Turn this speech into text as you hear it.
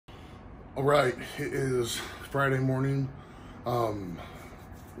All right, it is Friday morning.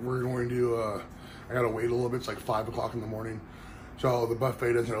 We're going to, I gotta wait a little bit. It's like 5 o'clock in the morning. So the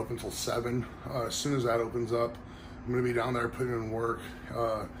buffet doesn't open until 7. As soon as that opens up, I'm gonna be down there putting in work.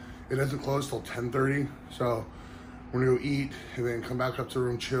 It doesn't close till 10:30. So we're gonna go eat and then come back up to the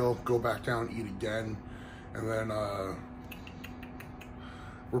room, chill, go back down, eat again. And then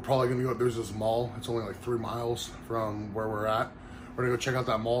we're probably gonna go, there's this mall. It's only like 3 miles from where we're at. We're gonna go check out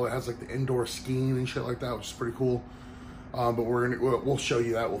that mall that has like the indoor skiing and shit like that, which is pretty cool. But we'll show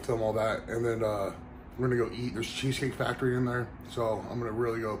you that. We'll film all that, and then we're gonna go eat. There's a Cheesecake Factory in there, so I'm gonna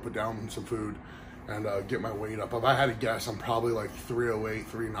really go put down some food and get my weight up. If I had to guess, I'm probably like 308,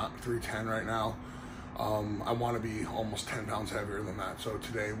 310 right now. I want to be almost 10 pounds heavier than that. So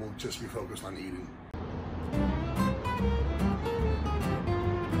today we'll just be focused on eating.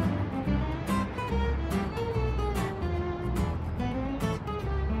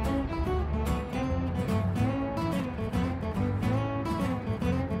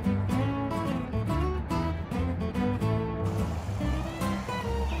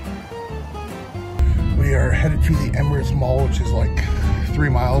 We are headed to the Emirates Mall, which is like 3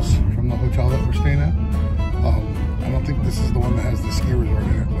 miles from the hotel that we're staying at. I don't think this is the one that has the ski resort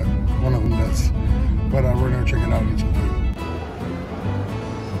in it, but one of them does. But we're gonna check it out and get some food.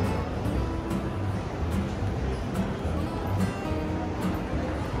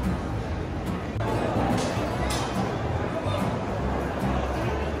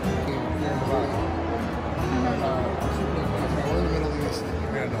 We're in the Middle East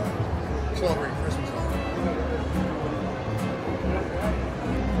and celebrating Christmas.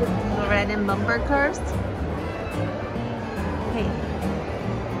 Go riding bumper cars. Hey.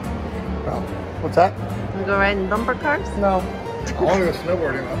 Oh, what's that? You go riding bumper cars? No. I want to go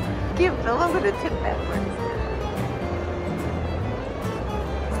snowboarding though. Give Phil a bit of tip backwards.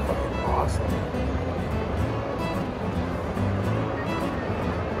 That's fucking awesome.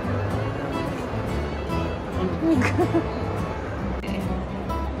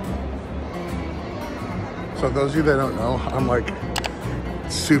 So those of you that don't know, I'm like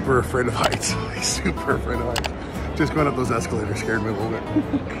super afraid of heights. Like super afraid of heights. Just going up those escalators scared me a little bit.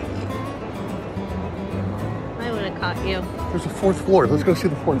 I would have caught you. There's a 4th floor. Let's go see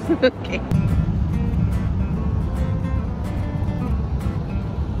the 4th. Okay.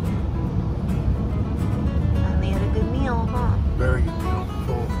 And they had a good meal, huh? Very good meal.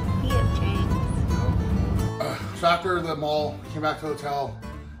 Full. P.F. Chang's. So after the mall, came back to the hotel,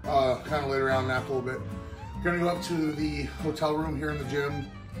 kind of laid around and napped a little bit. Gonna go up to the hotel room here in the gym,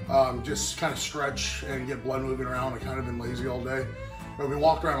 just kind of stretch and get blood moving around. I've kind of been lazy all day. But we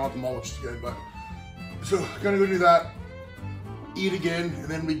walked around at the mall, which is good. But so gonna go do that, eat again, and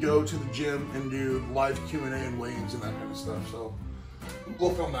then we go to the gym and do live Q&A and weigh-ins and that kind of stuff. So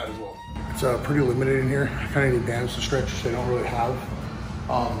we'll film that as well. It's pretty limited in here. I kind of need bands to stretch, which they don't really have.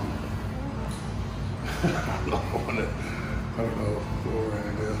 I don't know what we're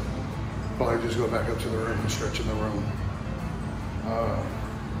gonna do. Probably just go back up to the room and stretch in the room.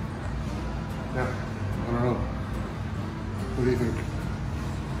 Yeah, I don't know. What do you think?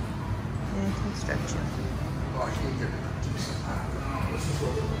 Yeah, I can stretch it. Oh, I can't get it.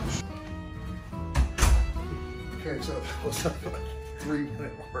 Okay, so that was a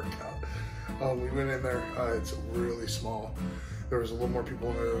 3-minute workout. We went in there. It's really small. There was a little more people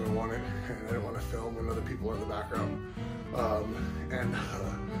in there than I wanted, and I didn't want to film when other people are in the background.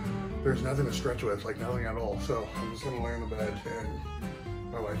 There's nothing to stretch with, like nothing at all. So I'm just gonna lay on the bed and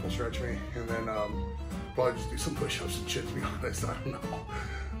my wife will stretch me, and then probably just do some push-ups and shit, to be honest. I don't know.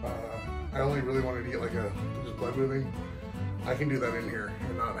 I only really wanted to get like just blood moving. I can do that in here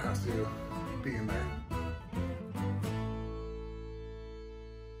and not have to be in there.